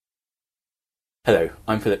Hello,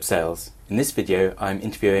 I'm Philip Sales. In this video, I'm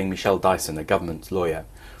interviewing Michelle Dyson, a government lawyer.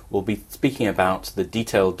 We'll be speaking about the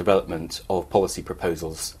detailed development of policy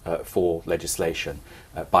proposals for legislation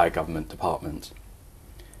by a government department.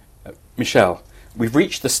 Michelle, we've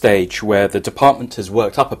reached the stage where the department has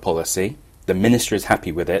worked up a policy, the minister is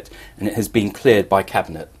happy with it, and it has been cleared by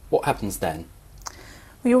cabinet. What happens then?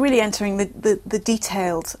 Well, you're really entering the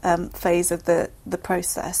detailed phase of the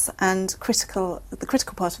process, and the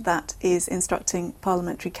critical part of that is instructing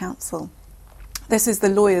Parliamentary Council. This is the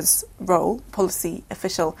lawyer's role. Policy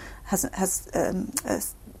official has a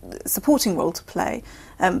supporting role to play,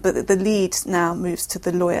 but the lead now moves to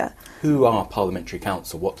the lawyer. Who are Parliamentary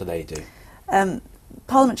Council? What do they do?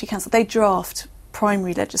 Parliamentary Council, they draft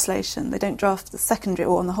primary legislation. They don't draft the secondary,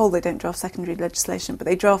 or on the whole they don't draft secondary legislation, but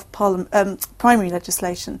they draft primary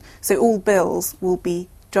legislation. So all bills will be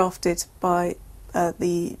drafted by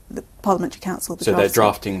the Parliamentary Council. So they're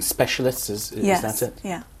drafting specialists, is that it?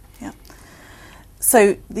 Yeah.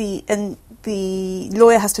 So the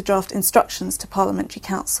lawyer has to draft instructions to Parliamentary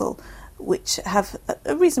Council, which have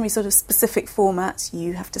a reasonably sort of specific format.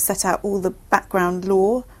 You have to set out all the background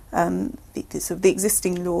law, the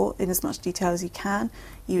existing law in as much detail as you can.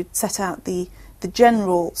 You would set out the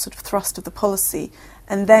general sort of thrust of the policy,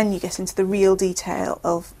 and then you get into the real detail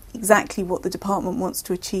of exactly what the department wants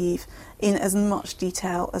to achieve in as much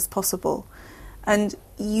detail as possible. And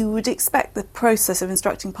you would expect the process of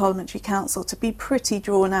instructing Parliamentary Council to be pretty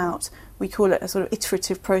drawn out. We call it a sort of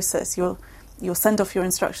iterative process. You'll send off your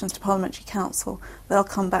instructions to Parliamentary Council. They'll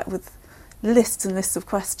come back with lists and lists of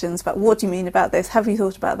questions about what do you mean about this, have you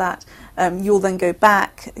thought about that? You'll then go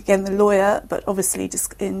back, again the lawyer, but obviously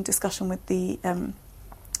in discussion with the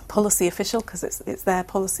policy official, because it's their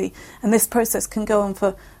policy, and this process can go on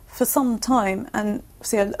for some time. And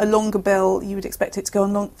see, a longer bill, you would expect it to go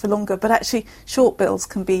on for longer, but actually short bills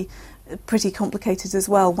can be pretty complicated as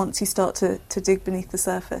well once you start to dig beneath the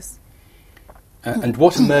surface. And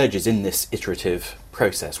what emerges in this iterative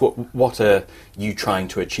process? What are you trying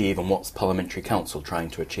to achieve, and what's Parliamentary Council trying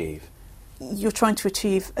to achieve? You're trying to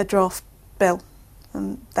achieve a draft bill,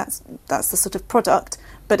 and that's the sort of product.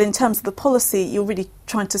 But in terms of the policy, you're really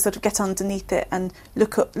trying to sort of get underneath it and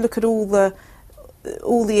look at all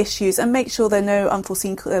the issues and make sure there are no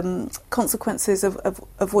unforeseen consequences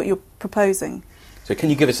of what you're proposing. So can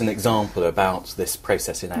you give us an example about this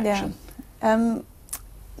process in action? Yeah.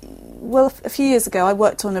 Well, a few years ago I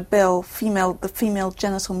worked on a bill, the Female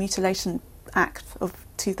Genital Mutilation Act of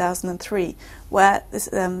 2003, where this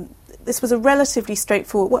was a relatively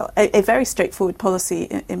straightforward, a very straightforward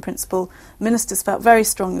policy in principle. Ministers felt very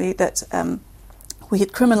strongly that we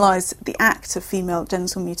had criminalised the act of female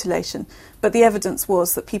genital mutilation, but the evidence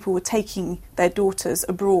was that people were taking their daughters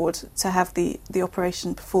abroad to have the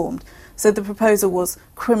operation performed. So the proposal was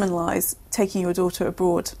criminalise taking your daughter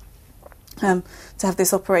abroad to have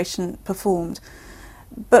this operation performed.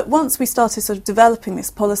 But once we started sort of developing this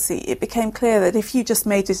policy, it became clear that if you just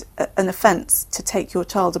made it an offence to take your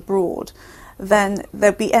child abroad, then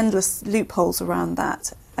there'd be endless loopholes around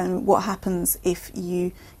that. And what happens if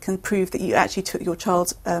you can prove that you actually took your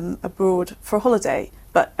child abroad for a holiday,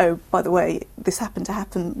 but, oh, by the way, this happened to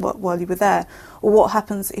happen while you were there? Or what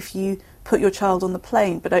happens if you put your child on the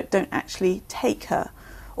plane but don't actually take her?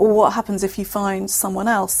 Or what happens if you find someone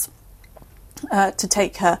else to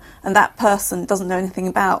take her, and that person doesn't know anything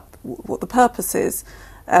about what the purpose is,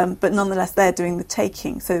 but nonetheless they're doing the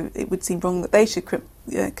taking, so it would seem wrong that they should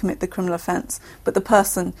commit the criminal offence, but the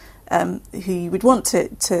person who you would want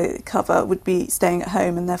to cover would be staying at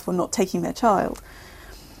home and therefore not taking their child.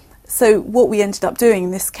 So what we ended up doing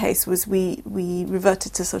in this case was we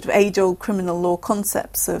reverted to sort of age-old criminal law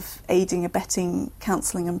concepts of aiding, abetting,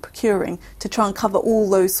 counselling and procuring to try and cover all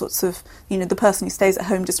those sorts of, the person who stays at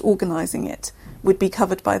home just organising it would be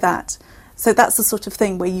covered by that. So that's the sort of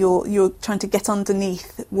thing where you're trying to get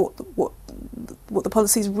underneath what the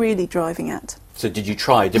policy is really driving at. So did you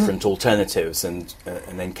try different alternatives and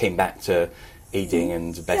then came back to aiding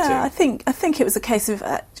and abetting? Yeah, I think it was a case of,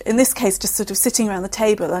 in this case, just sort of sitting around the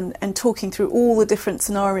table and talking through all the different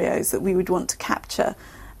scenarios that we would want to capture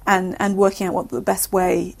and working out what the best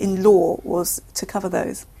way in law was to cover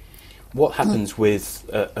those. What happens with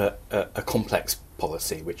a complex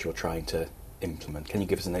policy which you're trying to implement? Can you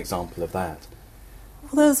give us an example of that?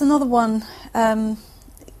 Well, there's another one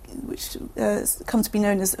which has come to be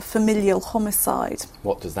known as familial homicide.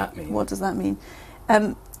 What does that mean?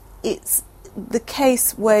 It's the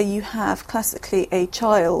case where you have classically a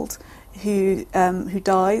child who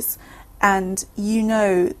dies, and you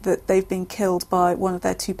know that they've been killed by one of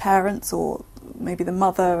their two parents, or maybe the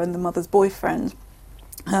mother and the mother's boyfriend,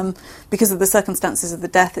 because of the circumstances of the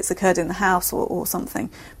death, it's occurred in the house or something,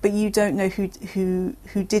 but you don't know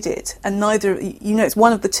who did it, and neither, you know it's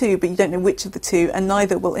one of the two, but you don't know which of the two, and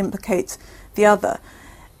neither will implicate the other.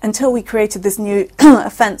 Until we created this new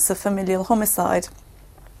offence of familial homicide,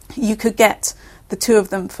 you could get the two of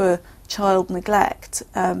them for child neglect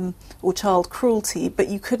or child cruelty, but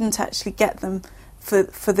you couldn't actually get them for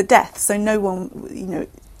the death. So no one, you know,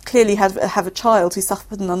 clearly have a child who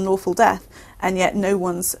suffered an unlawful death, and yet no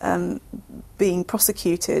one's being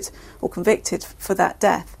prosecuted or convicted for that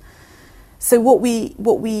death. So what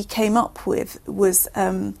we came up with was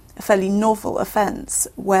a fairly novel offence,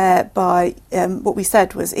 whereby what we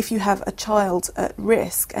said was, if you have a child at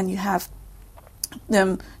risk and you have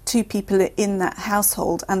two people in that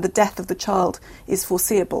household and the death of the child is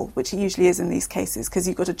foreseeable, which it usually is in these cases, because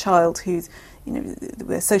you've got a child who's, you know,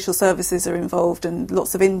 where social services are involved and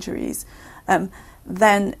lots of injuries,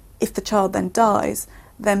 then if the child then dies,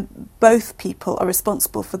 then both people are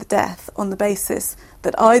responsible for the death on the basis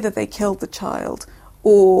that either they killed the child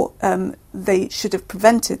or they should have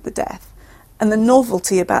prevented the death. And the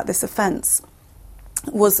novelty about this offence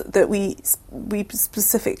was that we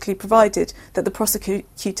specifically provided that the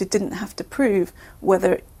prosecutor didn't have to prove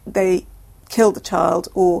whether they killed the child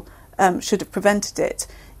or should have prevented it.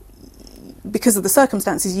 Because of the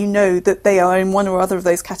circumstances, you know that they are in one or other of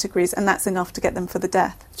those categories, and that's enough to get them for the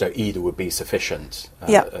death. So either would be sufficient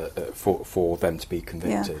for them to be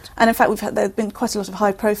convicted. Yeah. And in fact, there have been quite a lot of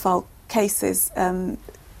high-profile cases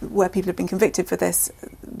where people have been convicted for this,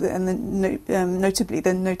 and notably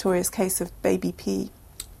the notorious case of Baby P.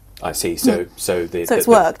 I see. So it's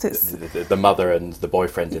worked. The mother and the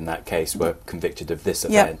boyfriend in that case were convicted of this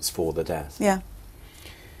offence for the death. Yeah.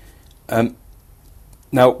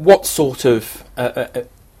 Now, what sort of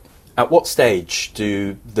at what stage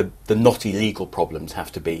do the knotty legal problems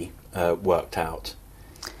have to be worked out?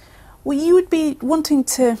 Well, you would be wanting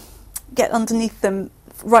to get underneath them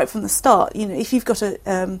right from the start. You know, if you've got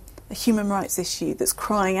a human rights issue that's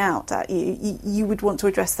crying out at you, you would want to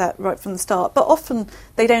address that right from the start. But often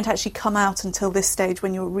they don't actually come out until this stage,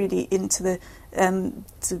 when you're really into the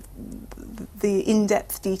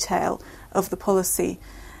in-depth detail of the policy.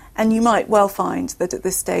 And you might well find that at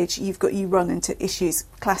this stage you run into issues,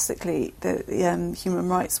 classically the human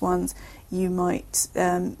rights ones. You might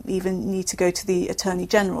even need to go to the Attorney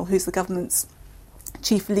General, who's the government's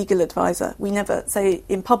chief legal advisor. We never say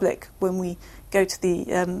in public when we go to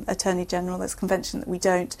the Attorney General, there's convention that we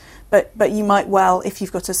don't. But you might well, if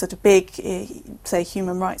you've got a sort of big, say,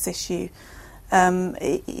 human rights issue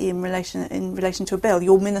in relation to a bill,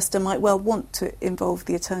 your minister might well want to involve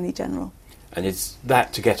the Attorney General. And is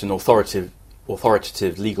that to get an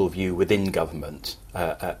authoritative legal view within government,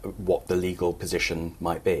 what the legal position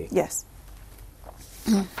might be? Yes.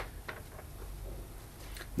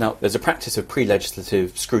 Now, there's a practice of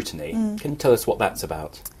pre-legislative scrutiny. Can you tell us what that's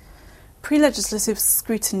about? Pre-legislative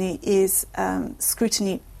scrutiny is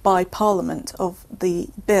scrutiny by Parliament of the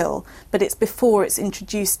bill, but it's before it's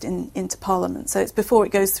introduced into Parliament. So it's before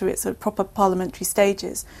it goes through its proper parliamentary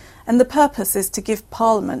stages. And the purpose is to give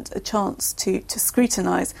Parliament a chance to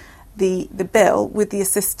scrutinise the bill with the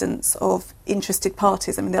assistance of interested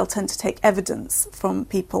parties. I mean, they'll tend to take evidence from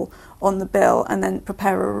people on the bill and then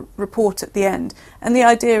prepare a report at the end. And the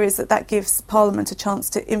idea is that gives Parliament a chance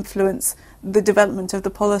to influence the development of the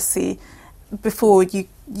policy before you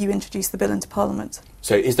introduce the bill into Parliament.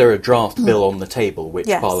 So is there a draft bill on the table which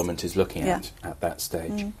Yes. Parliament is looking at that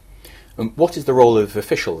stage? What is the role of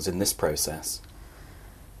officials in this process?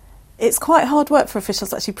 It's quite hard work for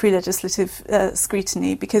officials, actually, pre-legislative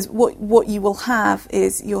scrutiny, because what you will have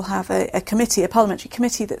is you'll have a committee, a parliamentary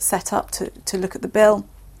committee that's set up to look at the bill.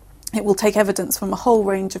 It will take evidence from a whole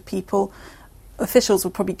range of people. Officials will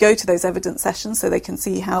probably go to those evidence sessions so they can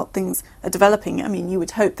see how things are developing. I mean, you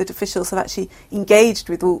would hope that officials have actually engaged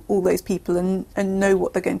with all those people and know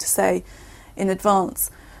what they're going to say in advance.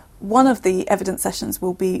 One of the evidence sessions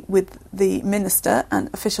will be with the minister, and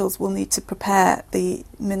officials will need to prepare the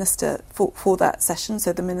minister for that session.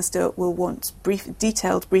 So the minister will want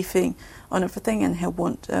detailed briefing on everything, and he'll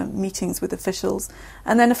want meetings with officials.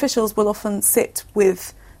 And then officials will often sit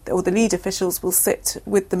with, or the lead officials will sit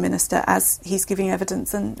with the minister as he's giving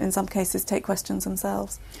evidence, and in some cases take questions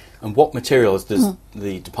themselves. And what materials does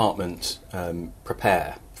the department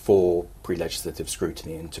prepare for pre-legislative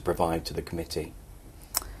scrutiny and to provide to the committee?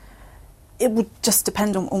 It would just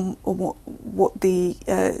depend on what the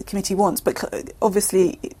committee wants, but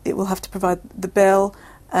obviously it will have to provide the bill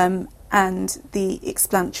and the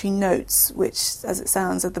explanatory notes, which, as it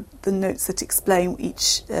sounds, are the notes that explain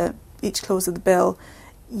each clause of the bill.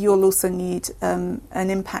 you'll also need an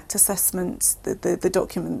impact assessment, the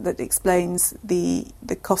document that explains the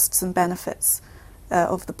costs and benefits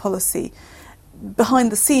of the policy.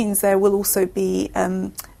 Behind the scenes, there will also be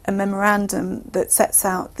a memorandum that sets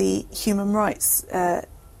out the human rights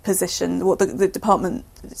position, what the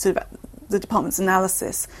department's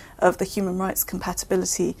analysis of the human rights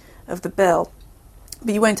compatibility of the bill.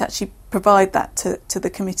 But you won't actually provide that to the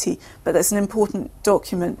committee. But it's an important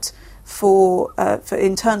document for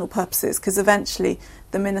internal purposes, because eventually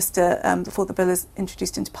the minister, before the bill is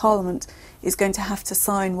introduced into Parliament, is going to have to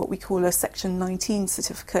sign what we call a Section 19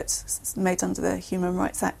 certificate made under the Human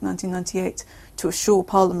Rights Act 1998 to assure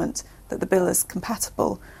Parliament that the bill is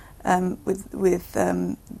compatible with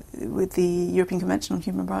the European Convention on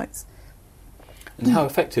Human Rights. And how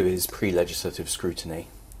effective is pre-legislative scrutiny?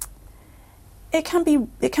 It can be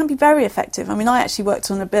very effective. I mean, I actually worked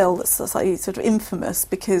on a bill that's slightly sort of infamous,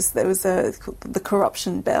 because there was the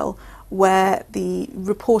corruption bill where the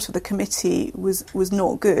report of the committee was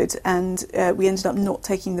not good, and we ended up not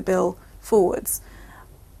taking the bill forwards.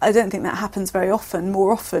 I don't think that happens very often.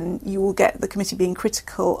 More often, you will get the committee being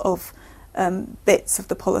critical of bits of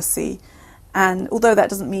the policy, and although that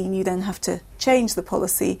doesn't mean you then have to change the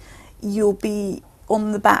policy, you'll be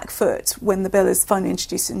on the back foot when the bill is finally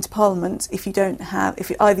introduced into Parliament if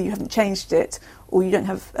either you haven't changed it or you don't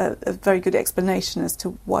have a very good explanation as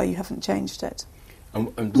to why you haven't changed it.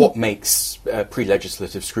 And what makes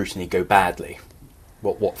pre-legislative scrutiny go badly?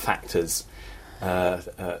 What factors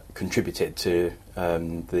contributed to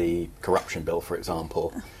the corruption bill, for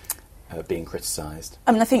example, being criticised?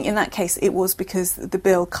 I mean, I think in that case it was because the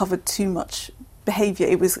bill covered too much behaviour.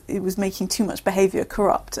 It was making too much behaviour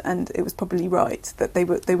corrupt, and it was probably right that they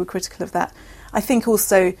were critical of that. I think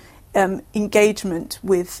also engagement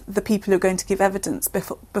with the people who are going to give evidence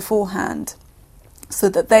beforehand, so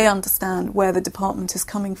that they understand where the department is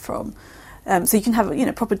coming from. So you can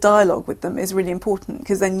have proper dialogue with them is really important,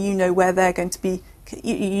 because then you know where they're going to be.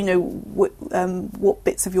 You know what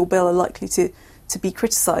bits of your bill are likely to be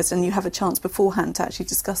criticised, and you have a chance beforehand to actually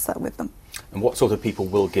discuss that with them. And what sort of people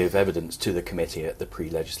will give evidence to the committee at the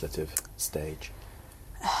pre-legislative stage?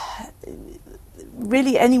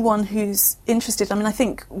 Really anyone who's interested. I mean, I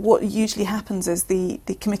think what usually happens is the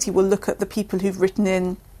committee will look at the people who've written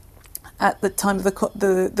in at the time of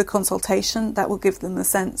the consultation. That will give them a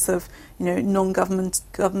sense of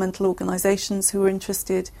non-governmental organisations who are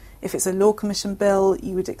interested. If it's a Law Commission bill,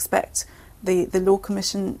 you would expect the Law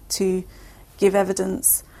Commission to give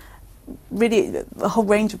evidence. Really, a whole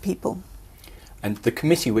range of people. And the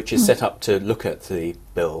committee which is set up to look at the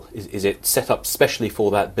bill, is it set up specially for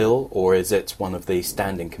that bill, or is it one of the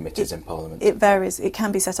standing committees in Parliament? It varies. It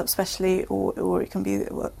can be set up specially, or it can be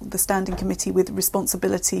the standing committee with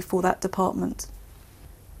responsibility for that department.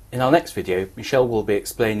 In our next video, Michelle will be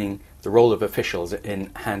explaining the role of officials in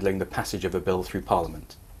handling the passage of a bill through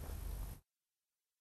Parliament.